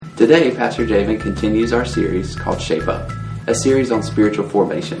Today, Pastor Javen continues our series called Shape Up, a series on spiritual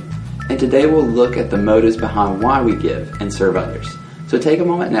formation. And today we'll look at the motives behind why we give and serve others. So take a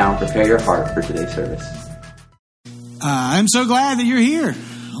moment now and prepare your heart for today's service. I'm so glad that you're here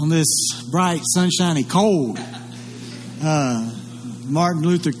on this bright, sunshiny, cold Martin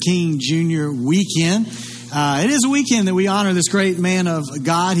Luther King Jr. weekend. It is a weekend that we honor this great man of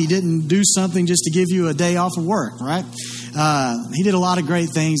God. He didn't do something just to give you a day off of work, right? He did a lot of great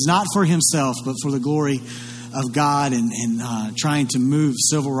things, not for himself, but for the glory of God and trying to move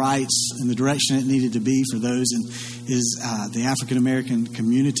civil rights in the direction it needed to be for those in the African American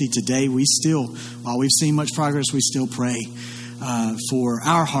community. Today, we still, while we've seen much progress, we still pray for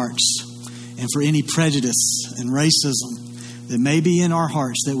our hearts and for any prejudice and racism that may be in our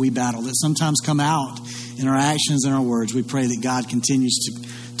hearts that we battle, that sometimes come out in our actions and our words. We pray that God continues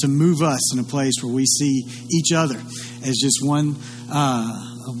to move us in a place where we see each other as just one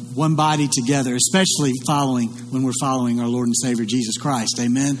body together, especially when we're following our Lord and Savior Jesus Christ.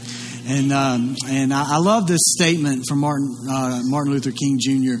 Amen. And I love this statement from Martin Luther King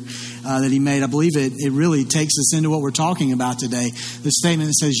Jr. That he made. I believe it really takes us into what we're talking about today. The statement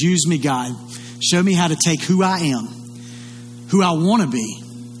that says, "Use me, God. Show me how to take who I am, who I want to be,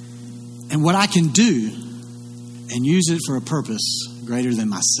 and what I can do, and use it for a purpose greater than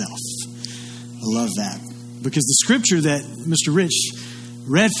myself." I love that. Because the scripture that Mr. Rich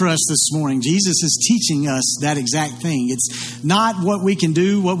read for us this morning, Jesus is teaching us that exact thing. It's not what we can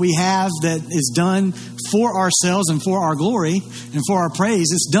do, what we have that is done for ourselves and for our glory and for our praise.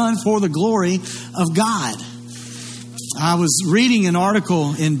 It's done for the glory of God. I was reading an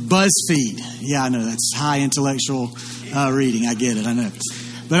article in BuzzFeed. Yeah, I know, that's high intellectual reading. I get it, I know.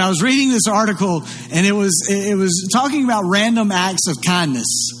 But I was reading this article, and it was talking about random acts of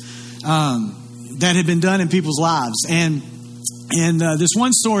kindness that had been done in people's lives. And this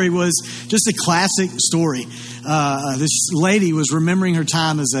one story was just a classic story. This lady was remembering her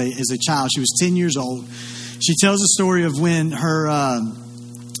time as a child. She was 10 years old. She tells a story of when her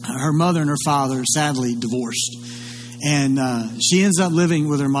mother and her father sadly divorced. And she ends up living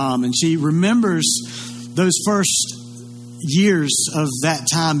with her mom. And she remembers those first years of that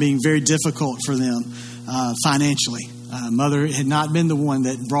time being very difficult for them financially. Mother had not been the one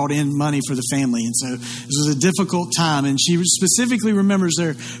that brought in money for the family. And so this was a difficult time. And she specifically remembers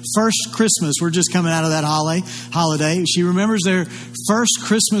their first Christmas. We're just coming out of that holiday. She remembers their first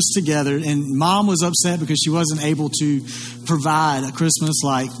Christmas together. And mom was upset because she wasn't able to provide a Christmas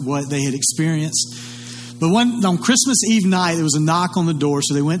like what they had experienced. But on Christmas Eve night, there was a knock on the door.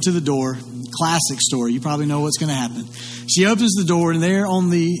 So they went to the door. Classic story. You probably know what's going to happen. She opens the door, and there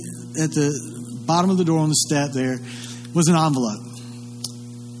at the bottom of the door on the step there was an envelope.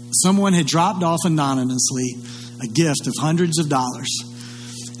 Someone had dropped off anonymously a gift of hundreds of dollars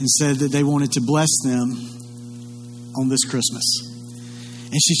and said that they wanted to bless them on this Christmas.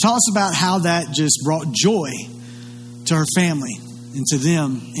 And she talks about how that just brought joy to her family and to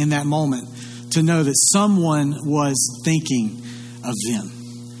them in that moment to know that someone was thinking of them.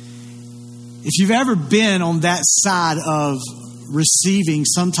 If you've ever been on that side of receiving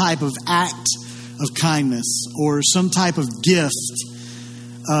some type of act of kindness or some type of gift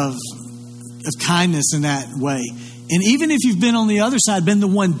of kindness in that way, and even if you've been on the other side, been the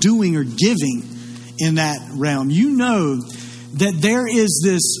one doing or giving in that realm, you know that there is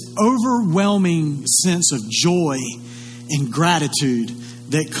this overwhelming sense of joy and gratitude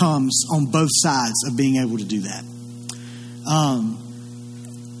that comes on both sides of being able to do that.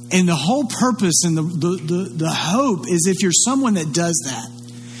 And the whole purpose and the hope is, if you're someone that does that,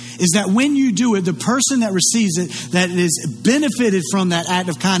 is that when you do it, the person that receives it, that is benefited from that act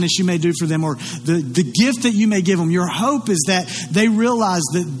of kindness you may do for them, or the gift that you may give them, your hope is that they realize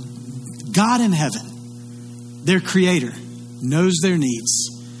that God in heaven, their creator, knows their needs,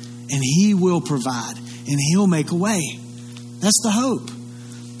 and He will provide, and He'll make a way. That's the hope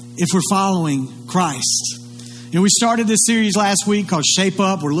if we're following Christ. We started this series last week called Shape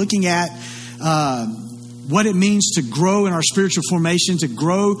Up. We're looking at what it means to grow in our spiritual formation, to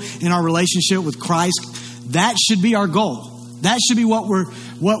grow in our relationship with Christ. That should be our goal. That should be what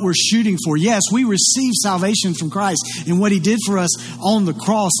we're shooting for. Yes, we receive salvation from Christ and what He did for us on the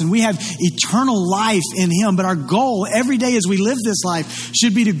cross, and we have eternal life in Him. But our goal every day as we live this life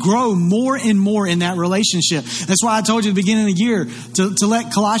should be to grow more and more in that relationship. That's why I told you at the beginning of the year to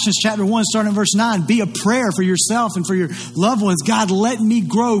let Colossians chapter 1, starting in verse 9, be a prayer for yourself and for your loved ones. God, let me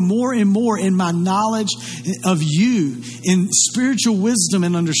grow more and more in my knowledge of You, in spiritual wisdom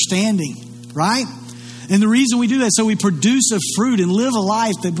and understanding, right? And the reason we do that is so we produce a fruit and live a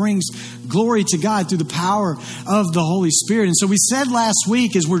life that brings glory to God through the power of the Holy Spirit. And so we said last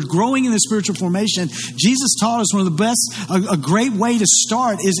week, as we're growing in the spiritual formation, Jesus taught us one of the best, a great way to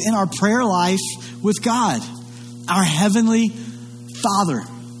start is in our prayer life with God, our Heavenly Father.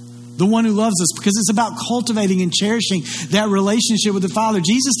 The one who loves us, because it's about cultivating and cherishing that relationship with the Father.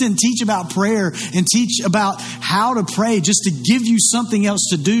 Jesus didn't teach about prayer and teach about how to pray just to give you something else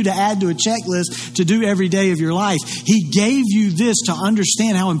to do, to add to a checklist, to do every day of your life. He gave you this to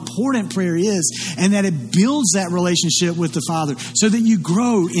understand how important prayer is and that it builds that relationship with the Father so that you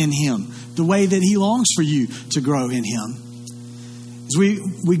grow in Him the way that He longs for you to grow in Him. As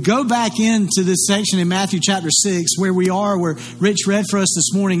we go back into this section in Matthew chapter 6, where Rich read for us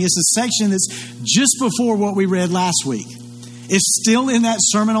this morning, it's a section that's just before what we read last week. It's still in that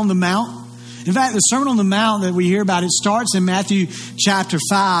Sermon on the Mount. In fact, the Sermon on the Mount that we hear about, it starts in Matthew chapter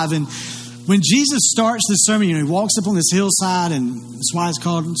 5. And when Jesus starts this sermon, he walks up on this hillside, and that's why it's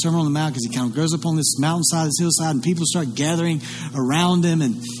called Sermon on the Mount, because he kind of goes up on this mountainside, this hillside, and people start gathering around him,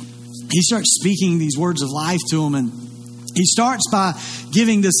 and he starts speaking these words of life to them. And he starts by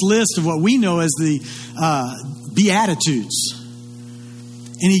giving this list of what we know as the Beatitudes.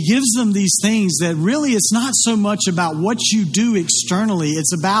 And he gives them these things that really it's not so much about what you do externally.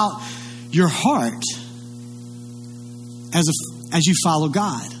 It's about your heart as you follow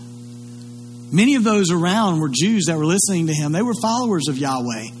God. Many of those around were Jews that were listening to him. They were followers of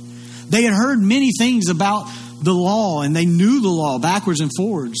Yahweh. They had heard many things about the law, and they knew the law backwards and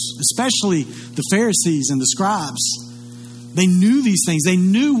forwards, especially the Pharisees and the scribes. They knew these things. They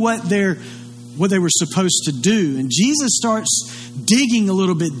knew what they were supposed to do. And Jesus starts digging a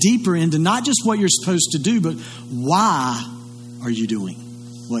little bit deeper into not just what you're supposed to do, but why are you doing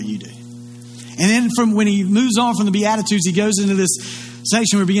what you do? And then from when he moves on from the Beatitudes, he goes into this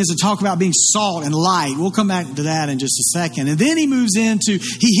section where he begins to talk about being salt and light. We'll come back to that in just a second. And then he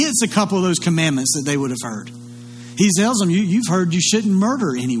hits a couple of those commandments that they would have heard. He tells them, you've heard you shouldn't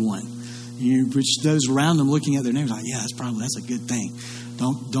murder anyone. Which those around them looking at their neighbors like, yeah, that's a good thing.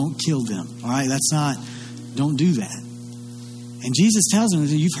 Don't kill them. All right, don't do that. And Jesus tells them,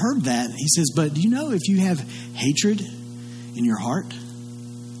 you've heard that. He says, but do you know if you have hatred in your heart,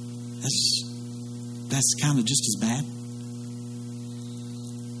 that's kind of just as bad?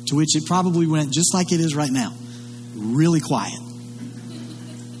 To which it probably went just like it is right now, really quiet.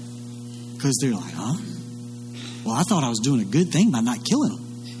 Because they're like, huh? Well, I thought I was doing a good thing by not killing them.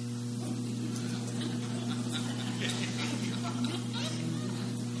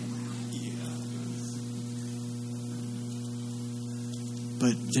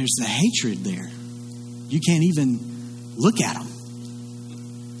 But there's the hatred there. You can't even look at them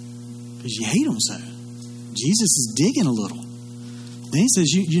because you hate them so. Jesus is digging a little. Then he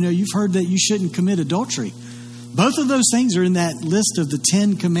says, you've heard that you shouldn't commit adultery. Both of those things are in that list of the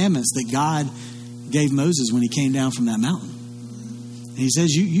 10 commandments that God gave Moses when he came down from that mountain. And he says,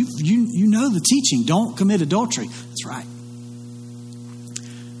 you know the teaching. Don't commit adultery. That's right.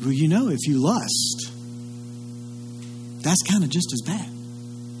 Well, if you lust, that's kind of just as bad.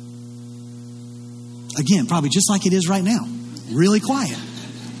 Again, probably just like it is right now. Really quiet.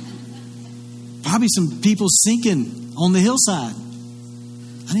 Probably some people sinking on the hillside.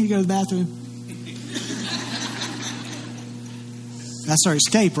 I need to go to the bathroom. That's our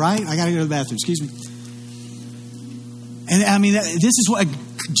escape, right? I got to go to the bathroom. Excuse me. And I mean, this is what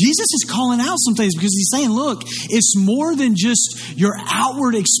Jesus is calling out some things, because he's saying, look, it's more than just your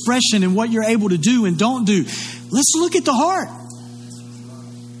outward expression and what you're able to do and don't do. Let's look at the heart.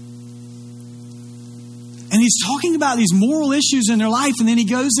 And he's talking about these moral issues in their life. And then he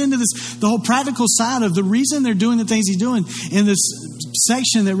goes into the whole practical side of the reason they're doing the things he's doing in this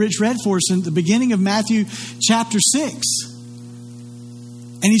section that Rich read for us in the beginning of Matthew chapter 6.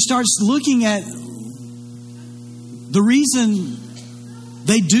 And he starts looking at the reason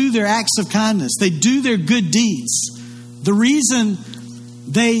they do their acts of kindness. They do their good deeds. The reason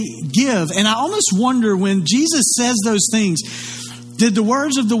they give. And I almost wonder, when Jesus says those things, did the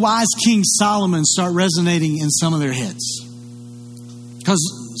words of the wise King Solomon start resonating in some of their heads? Because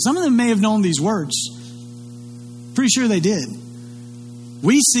some of them may have known these words. Pretty sure they did.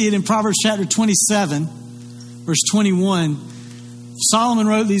 We see it in Proverbs chapter 27, verse 21. Solomon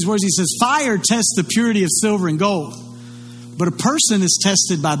wrote these words. He says, fire tests the purity of silver and gold, but a person is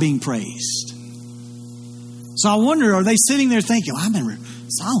tested by being praised. So I wonder, are they sitting there thinking, I remember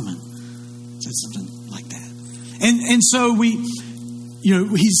Solomon said something like that. And so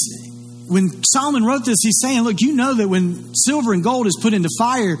when Solomon wrote this, he's saying, look, you know that when silver and gold is put into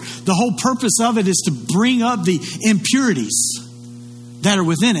fire, the whole purpose of it is to bring up the impurities that are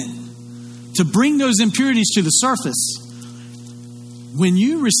within it. to bring those impurities to the surface. When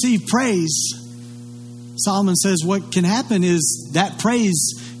you receive praise, Solomon says what can happen is that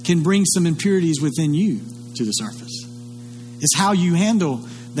praise can bring some impurities within you to the surface. It's how you handle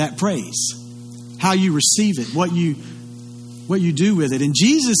that praise, how you receive it, what you do with it. And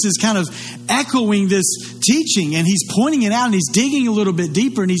Jesus is kind of echoing this teaching, and he's pointing it out, and he's digging a little bit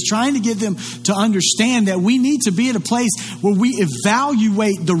deeper, and he's trying to get them to understand that we need to be at a place where we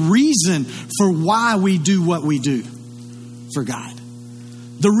evaluate the reason for why we do what we do for God.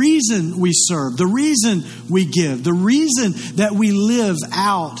 The reason we serve, the reason we give, the reason that we live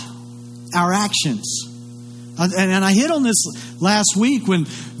out our actions. And I hit on this last week when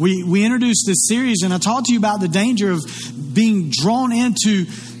we introduced this series, and I talked to you about the danger of being drawn into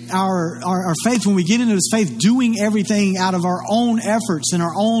our faith when we get into this faith, doing everything out of our own efforts and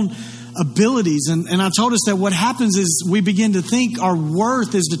our own abilities. And I told us that what happens is we begin to think our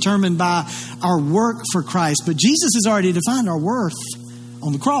worth is determined by our work for Christ. But Jesus has already defined our worth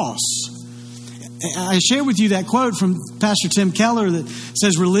on the cross. I shared with you that quote from Pastor Tim Keller that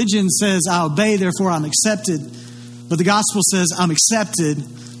says, religion says, I obey, therefore I'm accepted. But the gospel says, I'm accepted,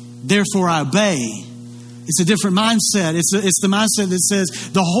 therefore I obey. It's a different mindset. It's the mindset that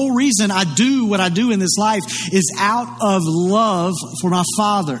says, the whole reason I do what I do in this life is out of love for my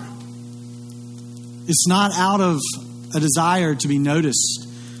Father. It's not out of a desire to be noticed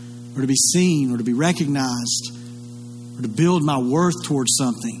or to be seen or to be recognized or to build my worth towards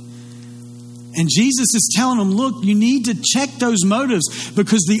something. And Jesus is telling them, look, you need to check those motives,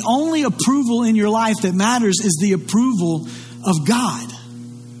 because the only approval in your life that matters is the approval of God.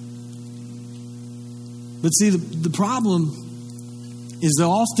 But see, the problem is that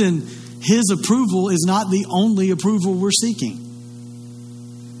often His approval is not the only approval we're seeking.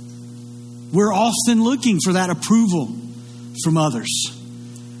 We're often looking for that approval from others,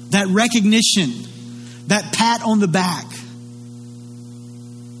 that recognition, that pat on the back,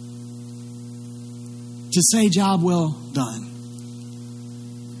 to say, job well done.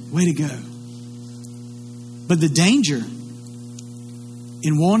 Way to go. But the danger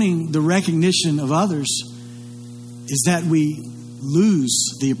in wanting the recognition of others is that we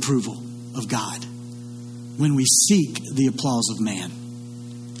lose the approval of God when we seek the applause of man.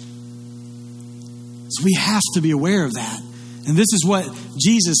 So we have to be aware of that. And this is what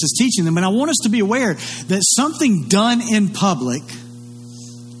Jesus is teaching them. And I want us to be aware that something done in public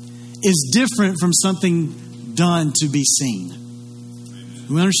is different from something done to be seen.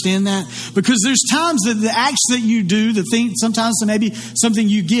 We understand that? Because there's times that the acts that you do, the thing, sometimes maybe something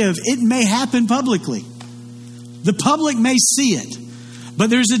you give, it may happen publicly. The public may see it.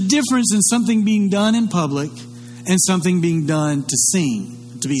 But there's a difference in something being done in public and something being done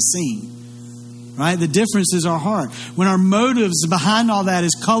to be seen. Right? The difference is our heart. When our motives behind all that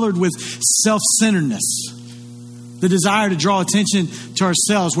is colored with self-centeredness, the desire to draw attention to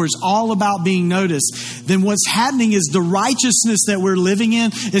ourselves, where it's all about being noticed, then what's happening is the righteousness that we're living in,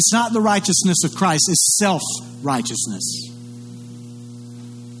 it's not the righteousness of Christ, it's self-righteousness.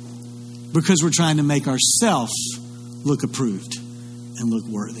 Because we're trying to make ourselves look approved and look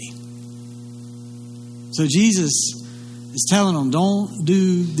worthy. So Jesus is telling them, don't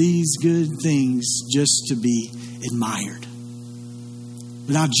do these good things just to be admired.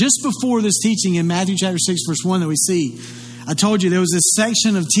 Now, just before this teaching in Matthew chapter 6, verse 1 that we see, I told you there was this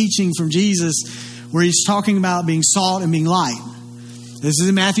section of teaching from Jesus where he's talking about being salt and being light. This is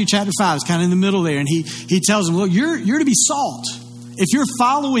in Matthew chapter 5. It's kind of in the middle there. And he tells them, look, you're to be salt. If you're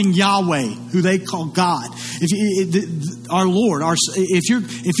following Yahweh, who they call God, our Lord,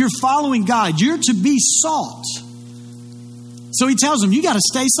 if you're following God, you're to be salt. So he tells them, you got to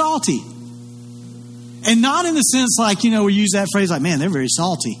stay salty. And not in the sense like, we use that phrase like, man, they're very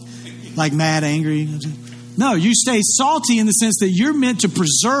salty. Like mad, angry. No, you stay salty in the sense that you're meant to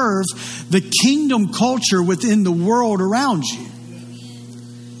preserve the kingdom culture within the world around you.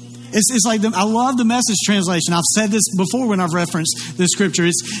 It's like, I love the Message translation. I've said this before when I've referenced the scripture.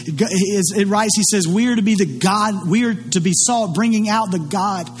 It writes, he says, we are to be salt, bringing out the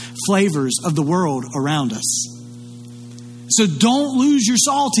God flavors of the world around us. So don't lose your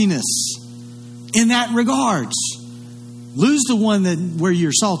saltiness in that regards. Lose the one where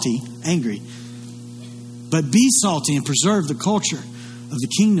you're salty, angry. But be salty and preserve the culture of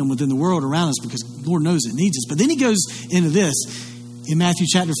the kingdom within the world around us, because Lord knows it needs us. But then he goes into this in Matthew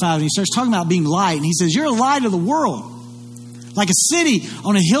chapter 5, and he starts talking about being light. And he says, you're a light of the world, like a city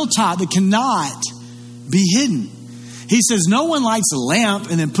on a hilltop that cannot be hidden. He says, no one lights a lamp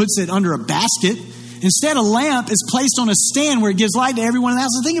and then puts it under a basket Instead, a lamp is placed on a stand where it gives light to everyone in the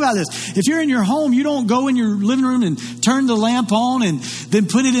house. And think about this. If you're in your home, you don't go in your living room and turn the lamp on and then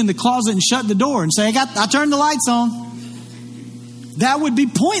put it in the closet and shut the door and say, I turned the lights on. That would be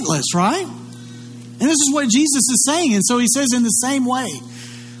pointless, right? And this is what Jesus is saying. And so he says in the same way,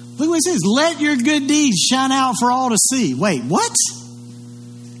 look what he says, let your good deeds shine out for all to see. Wait, what?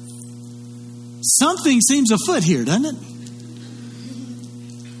 Something seems afoot here, doesn't it?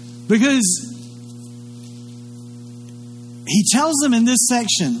 Because he tells them in this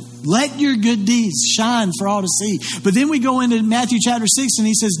section, let your good deeds shine for all to see. But then we go into Matthew chapter 6 and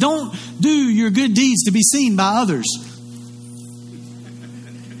he says, don't do your good deeds to be seen by others.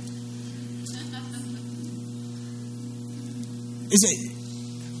 Is it,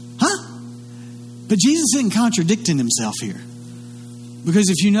 But Jesus isn't contradicting himself here. Because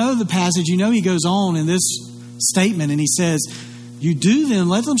if you know the passage, you know he goes on in this statement and he says, you do them,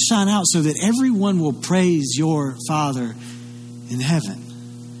 let them shine out so that everyone will praise your Father in heaven.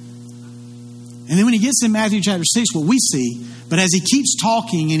 And then when he gets in Matthew chapter 6, what we see, but as he keeps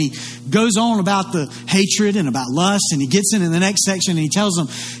talking and he goes on about the hatred and about lust, and he gets in the next section and he tells them,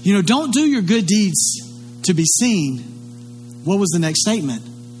 don't do your good deeds to be seen. What was the next statement?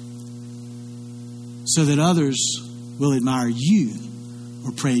 So that others will admire you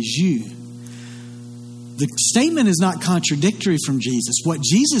or praise you. The statement is not contradictory from Jesus. What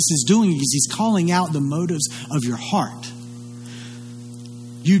Jesus is doing is he's calling out the motives of your heart.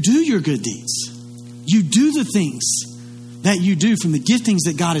 You do your good deeds. You do the things that you do from the giftings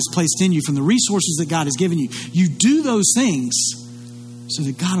that God has placed in you, from the resources that God has given you. You do those things so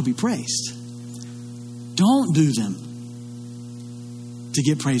that God will be praised. Don't do them to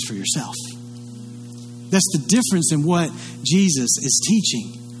get praise for yourself. That's the difference in what Jesus is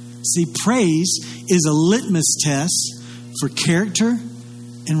teaching. See, praise is a litmus test for character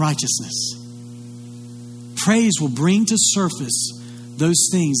and righteousness. Praise will bring to surface those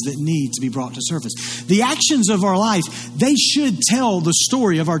things that need to be brought to surface. The actions of our life, they should tell the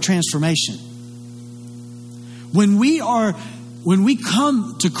story of our transformation. When we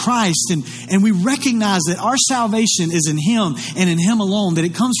come to Christ and we recognize that our salvation is in Him and in Him alone, that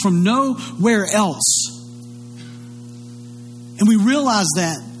it comes from nowhere else, and we realize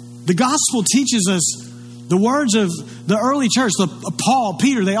that the gospel teaches us the words of the early church, Paul,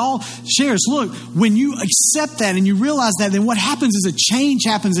 Peter, they all share us. Look, when you accept that and you realize that, then what happens is a change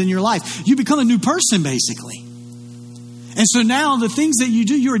happens in your life. You become a new person, basically. And so now the things that you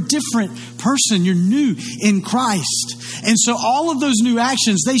do, you're a different person. You're new in Christ. And so all of those new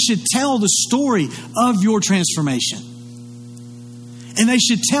actions, they should tell the story of your transformation. And they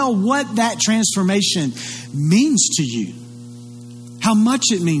should tell what that transformation means to you. How much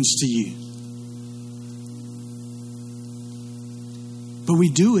it means to you. But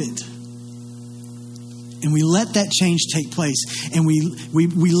we do it. And we let that change take place. And we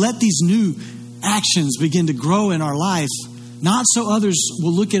let these new actions begin to grow in our life. Not so others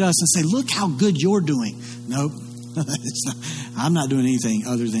will look at us and say, look how good you're doing. Nope. I'm not doing anything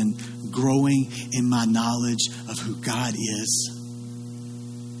other than growing in my knowledge of who God is.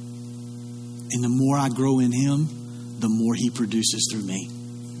 And the more I grow in Him, the more He produces through me.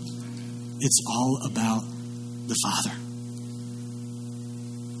 It's all about the Father.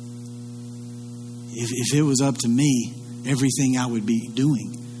 If it was up to me, everything I would be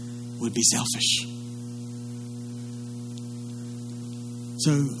doing would be selfish.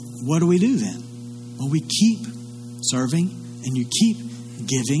 So what do we do then? Well, we keep serving and you keep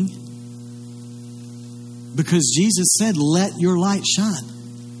giving, because Jesus said, let your light shine.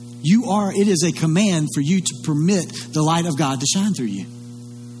 It is a command for you to permit the light of God to shine through you.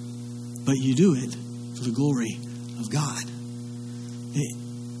 But you do it for the glory of God.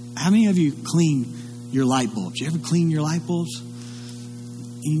 How many of you clean your light bulbs? You ever clean your light bulbs?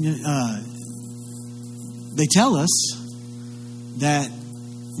 They tell us that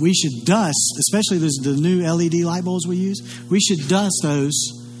we should dust, especially the new LED light bulbs we use, we should dust those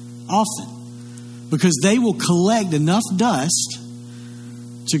often, because they will collect enough dust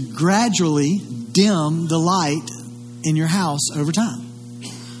to gradually dim the light in your house over time.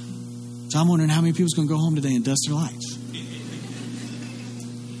 So I'm wondering how many people's going to go home today and dust their lights.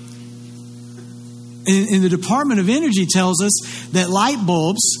 And the Department of Energy tells us that light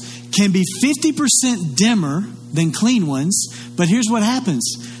bulbs can be 50% dimmer than clean ones. But here's what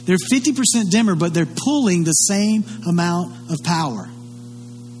happens. They're 50% dimmer, but they're pulling the same amount of power.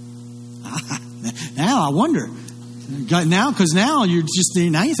 Now I wonder. Because now you're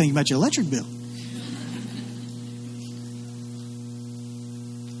thinking about your electric bill.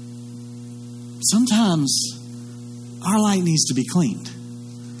 Sometimes our light needs to be cleaned.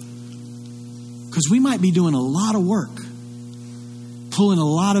 Because we might be doing a lot of work, pulling a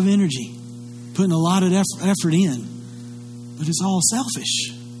lot of energy, putting a lot of effort in, but it's all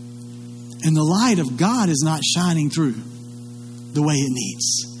selfish. And the light of God is not shining through the way it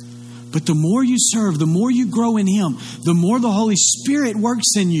needs. But the more you serve, the more you grow in Him, the more the Holy Spirit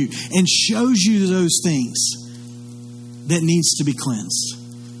works in you and shows you those things that needs to be cleansed,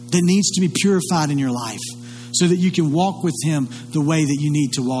 that needs to be purified in your life, so that you can walk with Him the way that you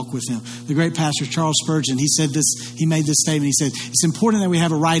need to walk with Him. The great pastor Charles Spurgeon, he made this statement. He said, it's important that we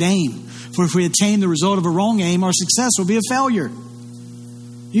have a right aim. For if we attain the result of a wrong aim, our success will be a failure.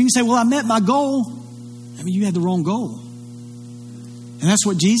 You can say, well, I met my goal. I mean, you had the wrong goal. And that's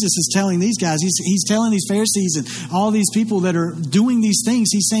what Jesus is telling these guys. He's telling these Pharisees and all these people that are doing these things.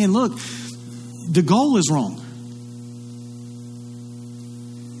 He's saying, look, the goal is wrong.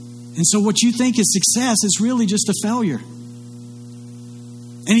 And so what you think is success is really just a failure.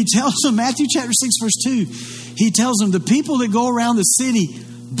 And he tells them, Matthew chapter 6, verse 2, he tells them, the people that go around the city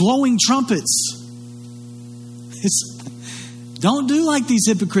blowing trumpets, don't do like these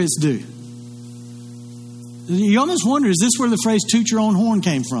hypocrites do. You almost wonder, is this where the phrase toot your own horn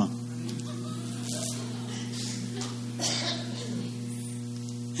came from?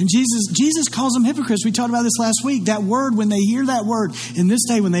 And Jesus calls them hypocrites. We talked about this last week. That word, when they hear that word, in this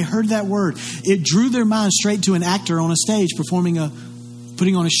day when they heard that word, it drew their mind straight to an actor on a stage putting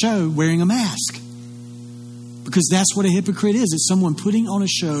on a show, wearing a mask. Because that's what a hypocrite is. It's someone putting on a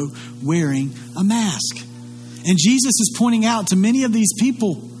show, wearing a mask. And Jesus is pointing out to many of these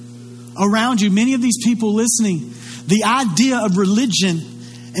people around you, many of these people listening, the idea of religion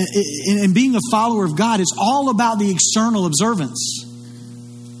and being a follower of God is all about the external observance.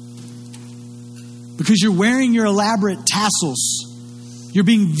 Because you're wearing your elaborate tassels. You're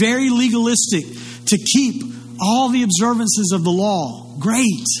being very legalistic to keep all the observances of the law. Great.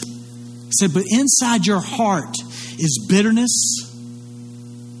 He said, but inside your heart is bitterness.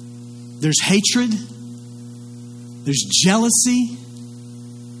 There's hatred. There's jealousy.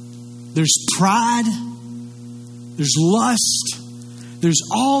 There's pride. There's lust. There's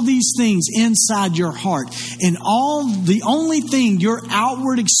all these things inside your heart. And the only thing your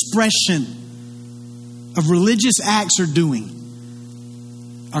outward expression of religious acts are doing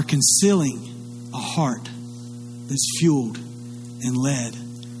are concealing a heart that's fueled and led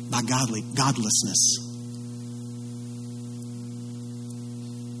by godlessness.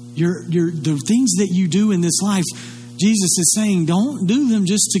 The things that you do in this life, Jesus is saying, don't do them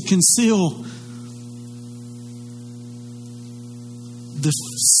just to conceal the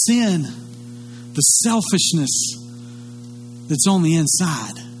sin, the selfishness that's on the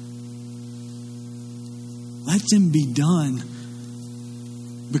inside. Let them be done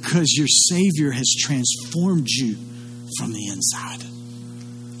because your Savior has transformed you from the inside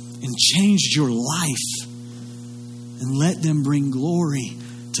and changed your life. And let them bring glory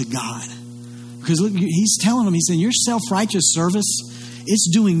to God. Because look, He's telling them, He's saying, your self-righteous service, it's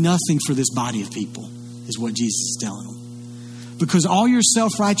doing nothing for this body of people, is what Jesus is telling them. Because all your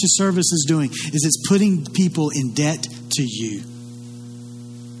self-righteous service is doing is it's putting people in debt to you.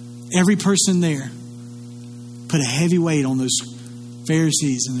 Every person there put a heavy weight on those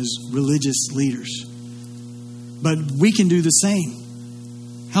Pharisees and those religious leaders. But we can do the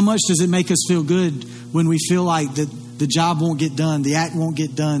same. How much does it make us feel good when we feel like that the job won't get done, the act won't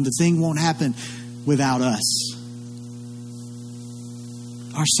get done, the thing won't happen without us?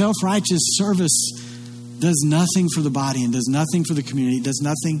 Our self-righteous service does nothing for the body and does nothing for the community, does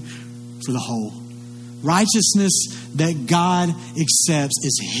nothing for the whole. Righteousness that God accepts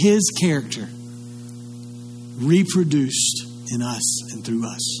is His character reproduced in us and through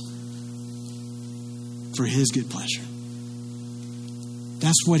us for His good pleasure.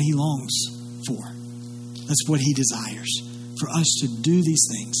 That's what He longs for. That's what He desires, for us to do these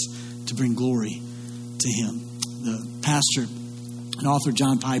things to bring glory to Him. The pastor and author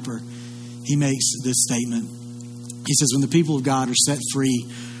John Piper, he makes this statement. He says, when the people of God are set free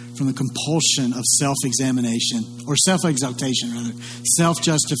from the compulsion of self-examination, or self-exaltation rather,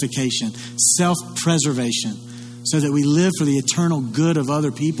 self-justification, self-preservation, so that we live for the eternal good of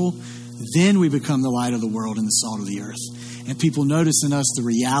other people, then we become the light of the world and the salt of the earth. And people notice in us the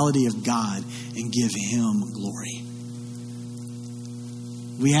reality of God and give Him glory.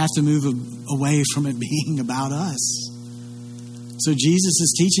 We have to move away from it being about us. So Jesus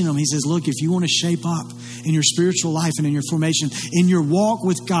is teaching them. He says, look, if you want to shape up in your spiritual life and in your formation, in your walk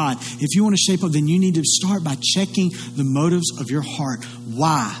with God, if you want to shape up, then you need to start by checking the motives of your heart.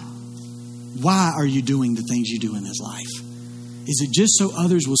 Why? Why are you doing the things you do in this life? Is it just so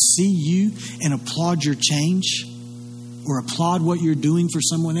others will see you and applaud your change? or applaud what you're doing for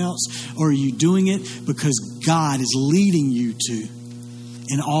someone else? Or are you doing it because God is leading you to,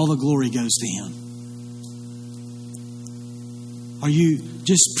 and all the glory goes to Him? Are you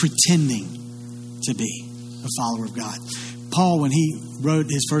just pretending to be a follower of God? Paul, when he wrote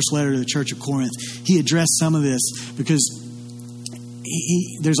his first letter to the church of Corinth, he addressed some of this because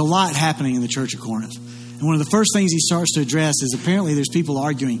there's a lot happening in the church of Corinth. And one of the first things he starts to address is apparently there's people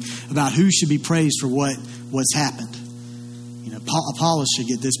arguing about who should be praised for what's happened. You know, Apollos should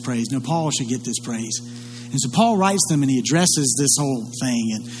get this praise. No, Paul should get this praise. And so Paul writes them and he addresses this whole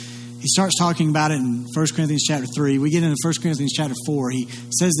thing. And he starts talking about it in 1 Corinthians chapter 3. We get into 1 Corinthians chapter 4. He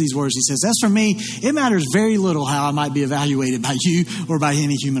says these words. He says, "As for me, it matters very little how I might be evaluated by you or by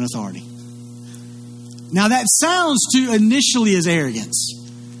any human authority." Now that sounds to initially as arrogance,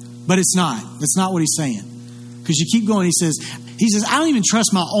 but it's not. That's not what he's saying. Because you keep going, he says, I don't even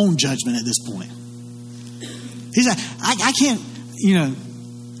trust my own judgment at this point. He said, I can't,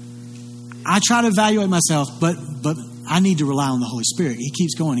 I try to evaluate myself, but I need to rely on the Holy Spirit. He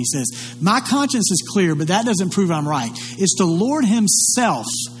keeps going. He says, my conscience is clear, but that doesn't prove I'm right. It's the Lord Himself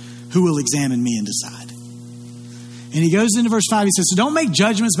who will examine me and decide. And he goes into verse 5. He says, so don't make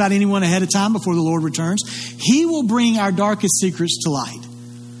judgments about anyone ahead of time before the Lord returns. He will bring our darkest secrets to light.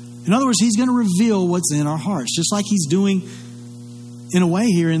 In other words, He's going to reveal what's in our hearts, just like He's doing in a way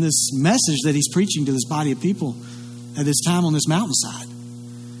here in this message that He's preaching to this body of people at this time on this mountainside.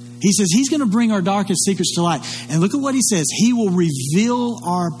 He says He's going to bring our darkest secrets to light. And look at what He says. He will reveal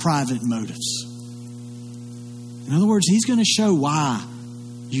our private motives. In other words, He's going to show why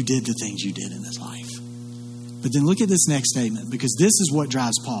you did the things you did in this life. But then look at this next statement, because this is what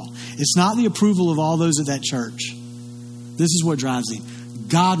drives Paul. It's not the approval of all those at that church. This is what drives him.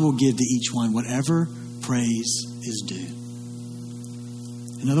 God will give to each one whatever praise is due.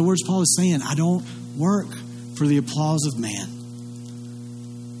 In other words, Paul is saying, I don't work for the applause of man.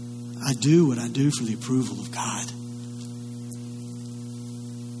 I do what I do for the approval of God.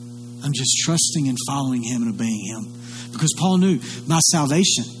 I'm just trusting and following Him and obeying Him. Because Paul knew my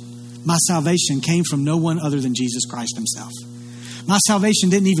salvation came from no one other than Jesus Christ Himself. My salvation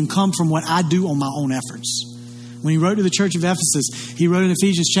didn't even come from what I do on my own efforts. When he wrote to the church of Ephesus, he wrote in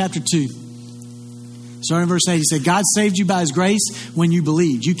Ephesians chapter 2, starting in verse 8, he said, God saved you by His grace when you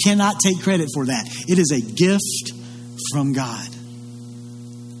believed. You cannot take credit for that. It is a gift from God.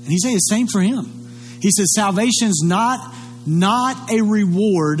 And he said the same for him. He says salvation's not a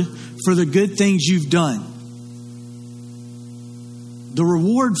reward for the good things you've done. The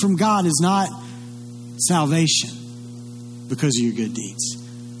reward from God is not salvation because of your good deeds.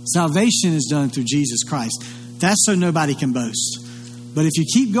 Salvation is done through Jesus Christ. That's so nobody can boast. But if you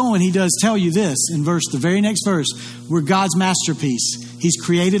keep going, he does tell you this in the very next verse. We're God's masterpiece. He's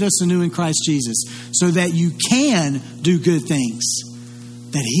created us anew in Christ Jesus so that you can do good things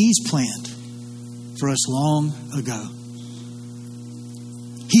that He's planned for us long ago.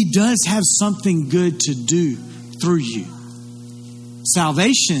 He does have something good to do through you.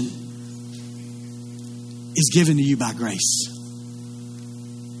 Salvation is given to you by grace.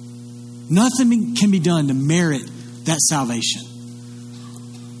 Nothing can be done to merit that salvation.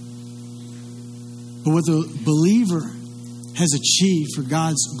 But what the believer has achieved for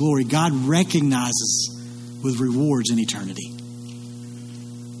God's glory, God recognizes with rewards in eternity.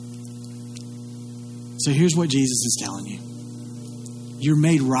 So here's what Jesus is telling you. You're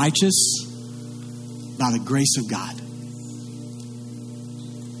made righteous by the grace of God.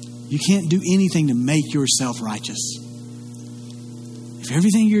 You can't do anything to make yourself righteous. If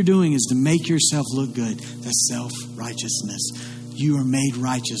everything you're doing is to make yourself look good, that's self-righteousness. You are made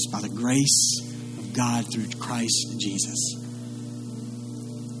righteous by the grace of God through Christ Jesus.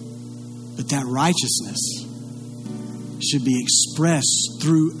 But that righteousness should be expressed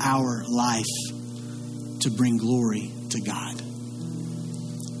through our life to bring glory to God.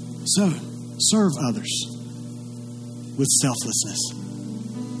 So, serve others with selflessness.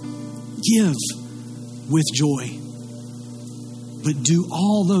 Give with joy. But do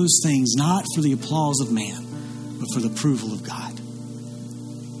all those things not for the applause of man, but for the approval of God.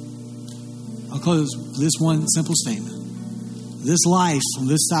 I'll close with this one simple statement. This life on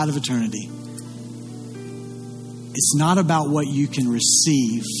this side of eternity, it's not about what you can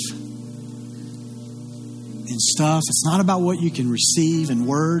receive in stuff. It's not about what you can receive in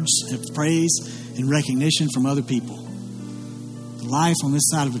words and praise and recognition from other people. The life on this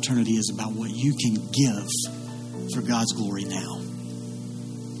side of eternity is about what you can give for God's glory now.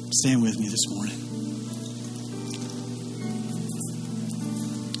 Stand with me this morning.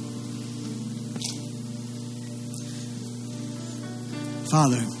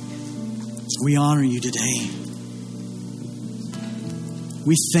 Father, we honor you today.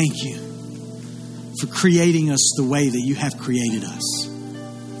 We thank you for creating us the way that you have created us.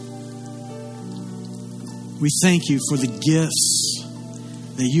 We thank you for the gifts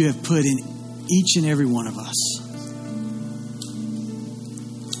that you have put in each and every one of us.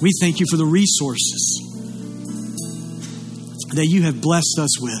 We thank you for the resources that you have blessed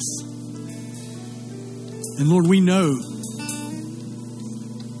us with. And Lord, we know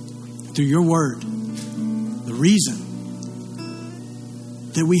through your word, the reason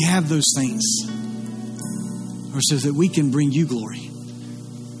that we have those things are so that we can bring you glory,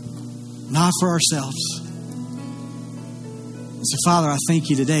 not for ourselves. So, Father, I thank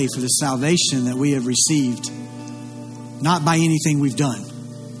you today for the salvation that we have received, not by anything we've done,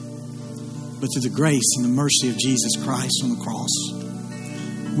 but through the grace and the mercy of Jesus Christ on the cross.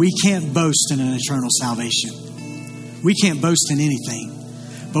 We can't boast in an eternal salvation. We can't boast in anything.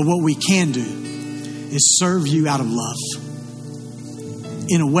 But what we can do is serve you out of love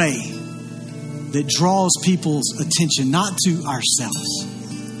in a way that draws people's attention, not to ourselves,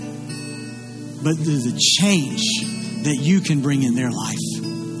 but to the change that you can bring in their life,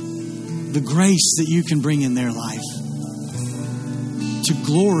 the grace that you can bring in their life, to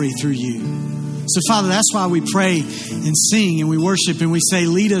glory through you. So, Father, that's why we pray and sing and we worship and we say,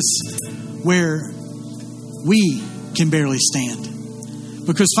 lead us where we can barely stand.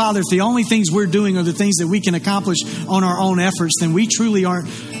 Because, Father, if the only things we're doing are the things that we can accomplish on our own efforts, then we truly aren't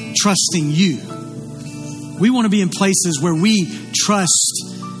trusting you. We want to be in places where we trust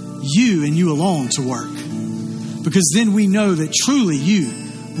you and you alone to work. Because then we know that truly you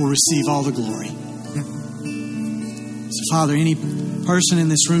will receive all the glory. So, Father, any person in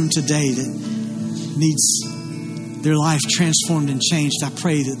this room today that needs their life transformed and changed, I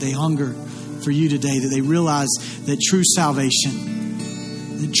pray that they hunger for you today, that they realize that true salvation,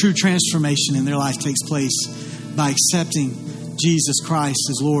 that true transformation in their life takes place by accepting Jesus Christ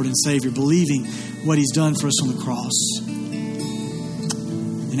as Lord and Savior, believing what He's done for us on the cross.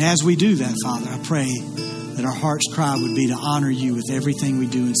 And as we do that, Father, I pray that our heart's cry would be to honor you with everything we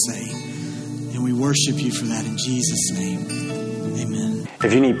do and say. And we worship you for that in Jesus' name. Amen.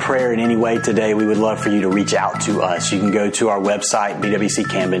 If you need prayer in any way today, we would love for you to reach out to us. You can go to our website,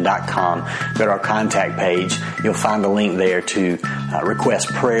 bwccamden.com, go to our contact page. You'll find a link there to request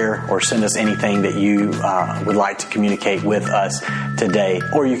prayer or send us anything that you would like to communicate with us today.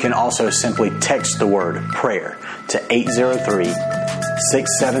 Or you can also simply text the word prayer to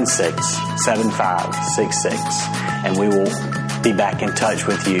 803-676-7566. And we will be back in touch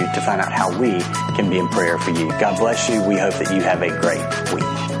with you to find out how we can be in prayer for you. God bless you. We hope that you have a great week.